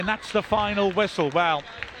And that's the final whistle. Well,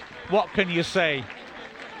 what can you say?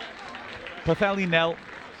 Pwllheli 0,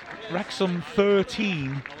 Wrexham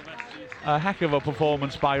 13. A heck of a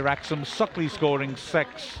performance by Wrexham. Suckley scoring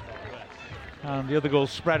 6. And the other goals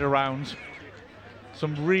spread around.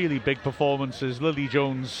 Some really big performances. Lily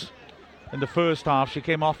Jones in the first half, she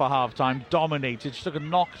came off at half-time, dominated. She took a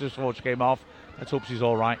knock just before she came off. Let's hope she's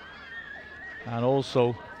all right. And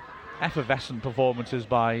also effervescent performances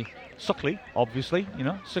by Suckley, obviously.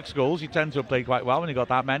 6 goals. You tend to have played quite well when you got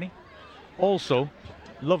that many. Also,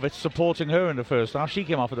 Lovett supporting her in the first half. She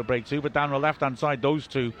came off at the break too, but down the left-hand side, those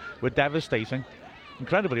two were devastating.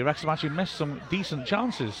 Incredibly, Wrexham actually missed some decent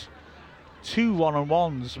chances. 2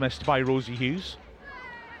 one-on-ones missed by Rosie Hughes.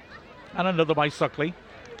 And another by Suckley.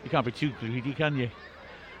 You can't be too greedy, can you?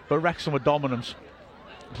 But Wrexham were dominant.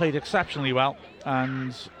 Played exceptionally well.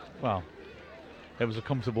 And, well, it was a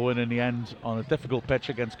comfortable win in the end on a difficult pitch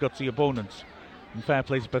against gutsy opponents. And fair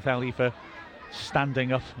play to Pwllheli for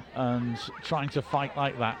standing up and trying to fight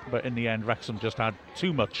like that. But in the end, Wrexham just had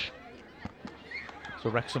too much. So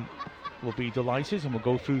Wrexham will be delighted and will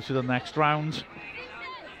go through to the next round.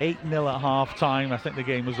 8-0 at half-time. I think the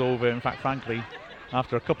game was over. In fact, frankly,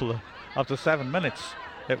 after 7 minutes,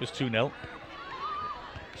 it was 2-0.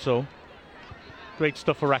 So, great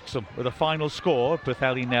stuff for Wrexham. With a final score,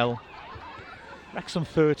 Pwllheli 0, Wrexham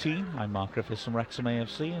 13. I'm Mark Griffiths from Wrexham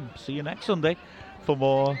AFC, and see you next Sunday for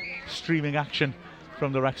more streaming action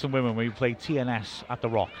from the Wrexham women when we play TNS at the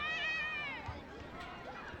Rock.